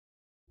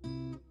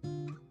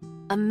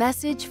A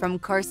message from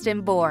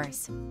Karsten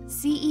Böhrs,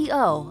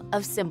 CEO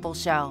of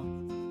simpleshow.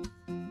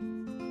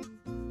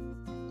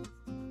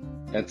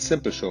 At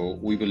simpleshow,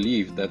 we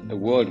believe that a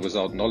world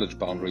without knowledge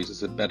boundaries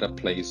is a better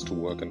place to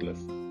work and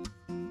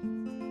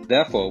live.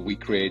 Therefore, we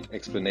create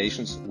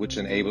explanations which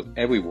enable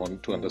everyone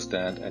to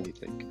understand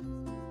anything.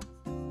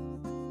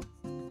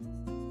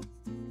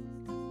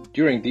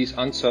 During these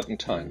uncertain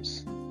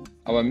times,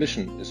 our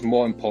mission is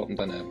more important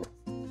than ever.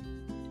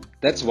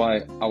 That's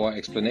why our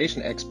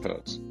explanation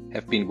experts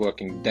have been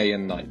working day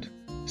and night,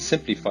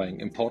 simplifying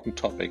important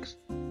topics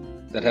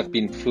that have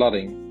been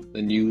flooding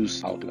the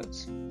news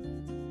outlets.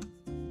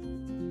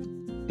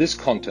 This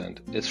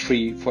content is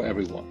free for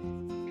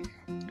everyone.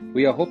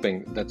 We are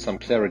hoping that some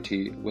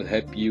clarity will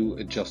help you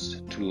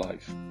adjust to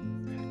life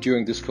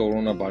during this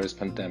coronavirus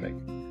pandemic,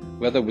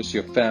 whether with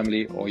your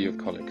family or your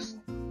colleagues.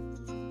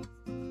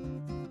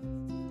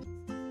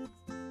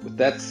 With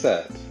that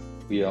said,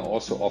 we are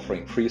also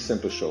offering free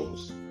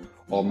simpleshows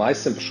or My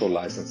simpleshow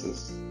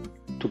licenses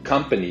to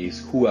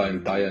companies who are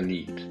in dire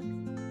need.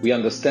 We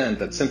understand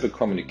that simple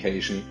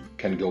communication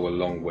can go a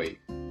long way.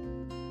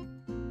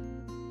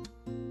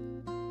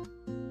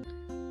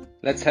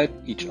 Let's help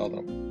each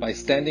other by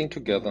standing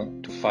together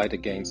to fight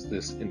against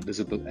this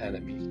invisible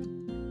enemy.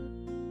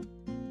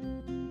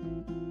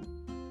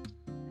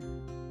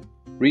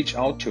 Reach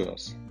out to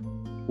us.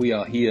 We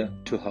are here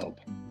to help.